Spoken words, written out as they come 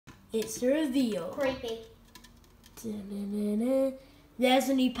It's the reveal. Creepy. There's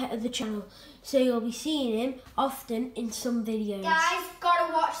a new pet of the channel, so you'll be seeing him often in some videos. Guys,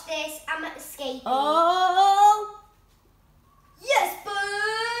 gotta watch this. I'm escaping. Oh! Yes,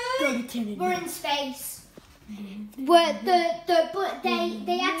 boy! We're in space. But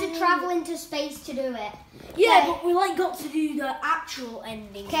they had to travel into space to do it. Yeah, but we got to do the actual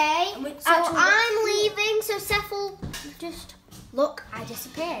ending. Okay. So I'm leaving. So Seth will just look. I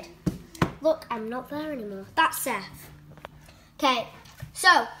disappeared. Look, I'm not there anymore. That's Seth. Okay. So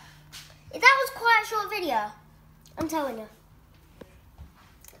that was quite a short video. I'm telling you.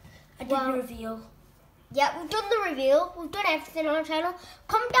 I did the reveal. Yeah, we've done the reveal. We've done everything on our channel.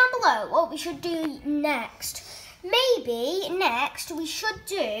 Comment down below what we should do next. Maybe next we should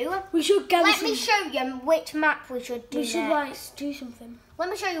do... Let me show you which map we should do next. We should do something. Let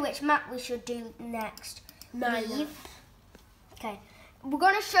me show you which map we should do next. Leave. Okay. We're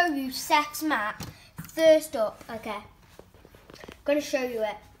going to show you Seth's map first up. Okay. Going to show you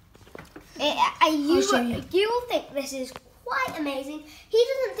it. You will think this is quite amazing. He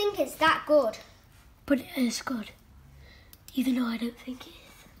doesn't think it's that good. But it is good. Even though I don't think it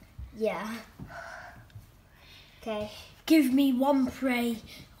is. Yeah. Okay. Give me one pray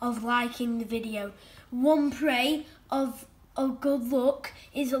of liking the video. One pray of good luck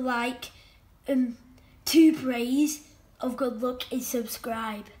is a like. 2 praise of good luck is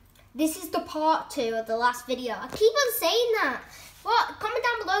subscribe. This is the part 2 of the last video. I keep on saying that. What? Comment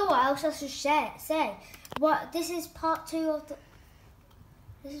down below what else I should say. What? This is part 2 of the...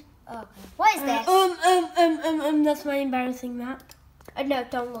 This is... Oh, okay. What is this? That's my embarrassing map. No,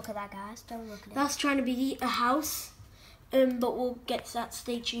 don't look at that, guys. Don't look at it. That's trying to be a house. But we'll get to that.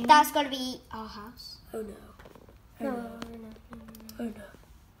 Stay tuned. That's got to be our house. Oh, no. No. Oh, no.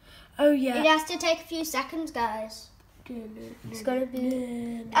 Oh, yeah. It has to take a few seconds, guys. It's going to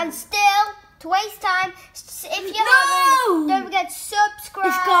be... And still, to waste time, if you haven't, don't forget to subscribe.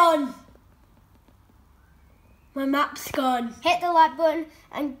 It's gone. My map's gone. Hit the like button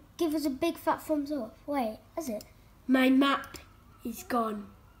and give us a big fat thumbs up. Wait, is it? My map is gone.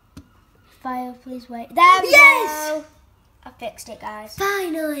 File, please wait. There we go. I fixed it, guys.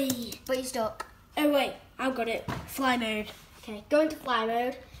 Finally. But you're stuck. Oh, wait. I've got it. Fly mode. Okay, go into fly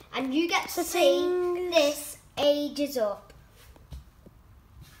mode. And you get to see this ages up.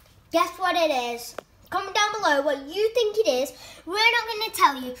 Guess what it is? Comment down below what you think it is. We're not going to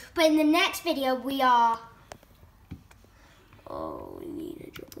tell you. But in the next video, we are... Oh, we need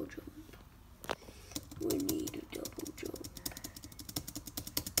a double jump. We need a double jump.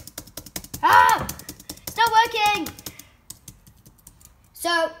 Ah! It's not working!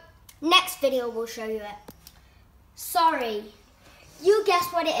 So, next video we'll show you it. Sorry. You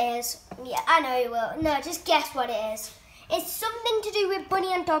guess what it is. Yeah, I know you will. No, just guess what it is. It's something to do with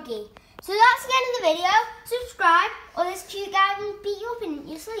Bunny and Doggy. So that's the end of the video. Subscribe or this cute guy will beat you up in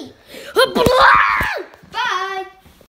your sleep.